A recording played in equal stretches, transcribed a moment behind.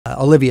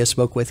Olivia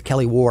spoke with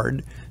Kelli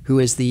Ward, who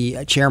is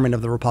the chairman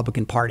of the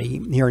Republican Party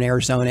here in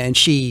Arizona, and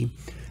she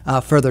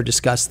further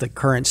discussed the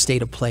current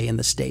state of play in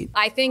the state.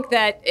 I think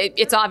that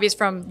it's obvious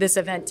from this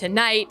event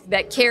tonight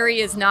that Kari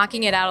is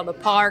knocking it out of the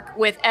park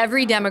with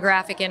every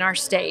demographic in our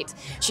state.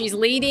 She's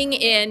leading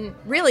in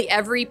really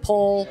every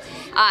poll.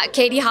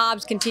 Katie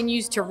Hobbs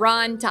continues to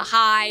run, to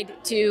hide,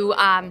 to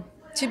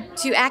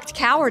act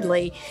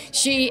cowardly.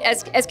 She,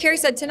 as Kari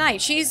said tonight,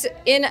 she's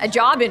in a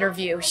job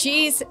interview.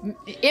 She's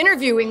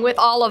interviewing with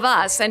all of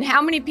us. And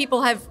how many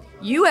people have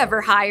you ever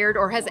hired,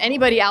 or has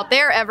anybody out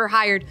there ever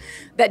hired,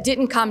 that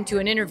didn't come to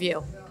an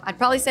interview? I'd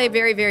probably say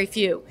very, very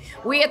few.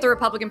 We at the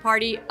Republican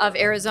Party of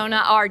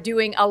Arizona are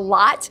doing a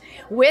lot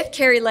with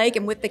Kari Lake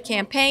and with the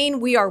campaign.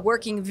 We are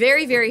working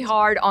very, very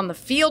hard on the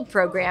field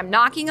program,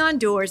 knocking on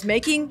doors,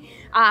 making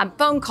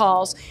phone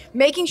calls,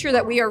 making sure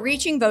that we are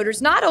reaching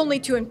voters, not only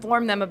to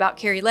inform them about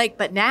Kari Lake,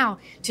 but now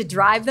to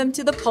drive them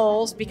to the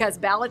polls, because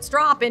ballots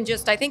drop in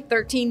just, I think,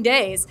 13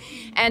 days.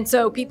 And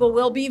so people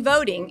will be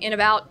voting in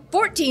about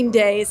 14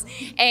 days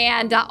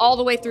and all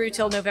the way through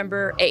till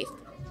November 8th.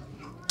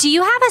 Do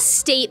you have a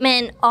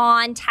statement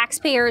on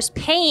taxpayers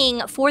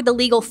paying for the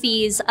legal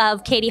fees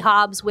of Katie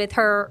Hobbs with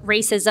her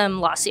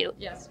racism lawsuit?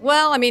 Yes.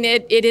 Well, I mean,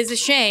 it is a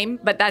shame,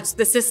 but that's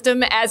the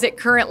system as it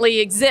currently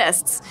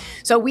exists.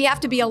 So we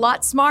have to be a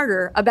lot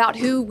smarter about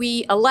who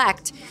we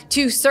elect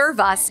to serve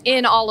us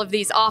in all of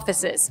these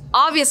offices.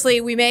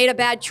 Obviously, we made a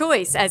bad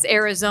choice as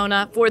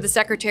Arizona for the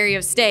Secretary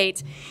of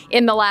State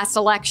in the last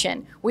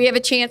election. We have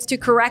a chance to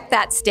correct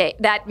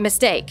that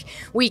mistake.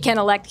 We can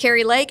elect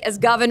Kari Lake as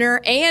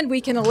governor, and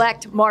we can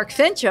elect Mark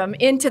Fincham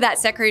into that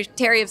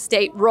Secretary of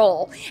State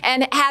role,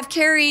 and have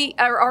Katie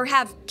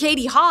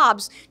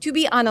Hobbs to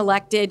be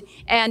unelected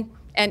and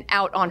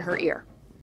out on her ear.